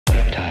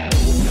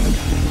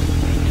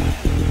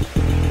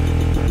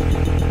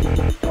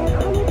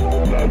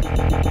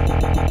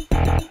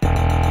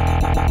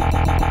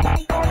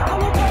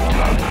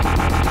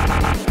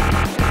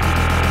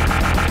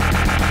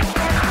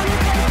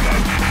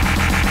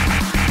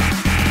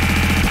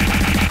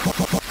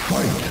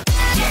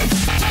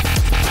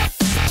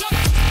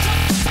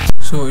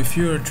if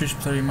you're a Twitch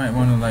player, you might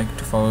want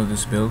to follow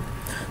this build.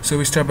 So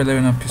we start by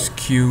leveling up his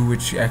Q,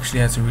 which actually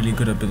has a really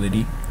good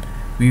ability.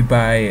 We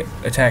buy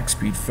attack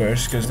speed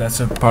first, because that's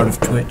a part of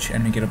Twitch,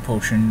 and we get a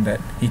potion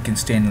that he can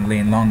stay in the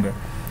lane longer.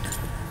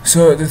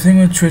 So the thing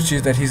with Twitch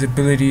is that his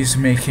abilities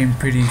make him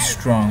pretty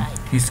strong.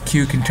 His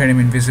Q can turn him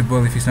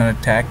invisible if he's not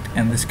attacked,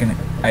 and this can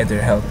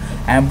either help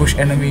ambush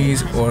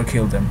enemies or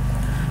kill them.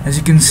 As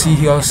you can see,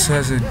 he also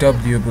has a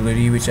W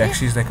ability, which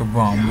actually is like a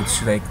bomb,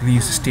 which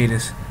leaves the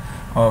status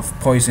of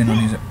poison on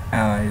his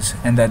allies,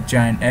 and that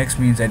giant X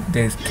means that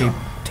they keep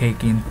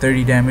taking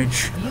 30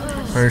 damage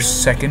per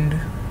second.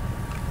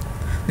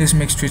 This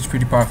makes Twitch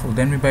pretty powerful.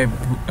 Then we buy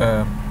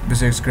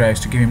berserk's grieves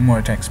to give him more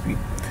attack speed.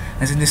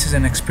 And since this is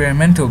an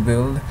experimental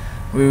build,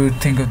 we would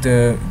think of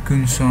the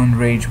Gunson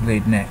Rage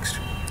Blade next.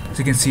 So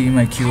you can see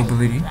my Q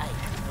ability,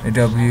 the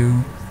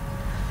W.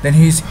 Then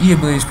his E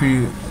ability is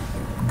pretty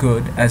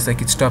good, as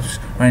it stops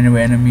running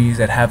away enemies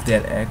that have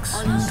that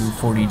X. You do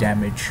 40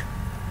 damage,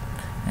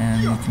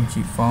 and you can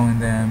keep following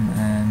them,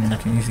 and you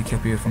can easily kill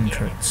people from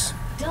turrets.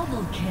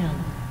 Double kill.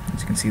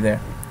 As you can see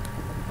there.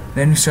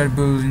 Then we start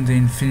building the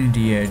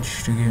Infinity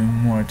Edge to give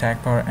him more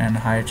attack power and a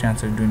higher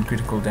chance of doing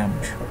critical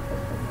damage.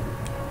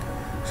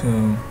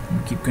 So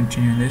we keep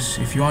continuing this.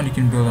 If you want, you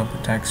can build up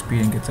attack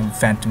speed and get some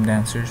Phantom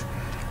Dancers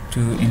to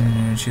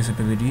enrich his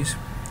abilities.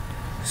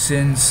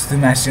 Since the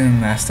match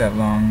didn't last that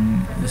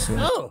long,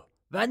 Oh,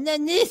 vad är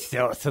ni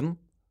såsen?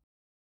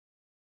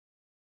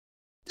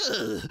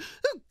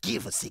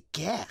 Give us a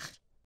care.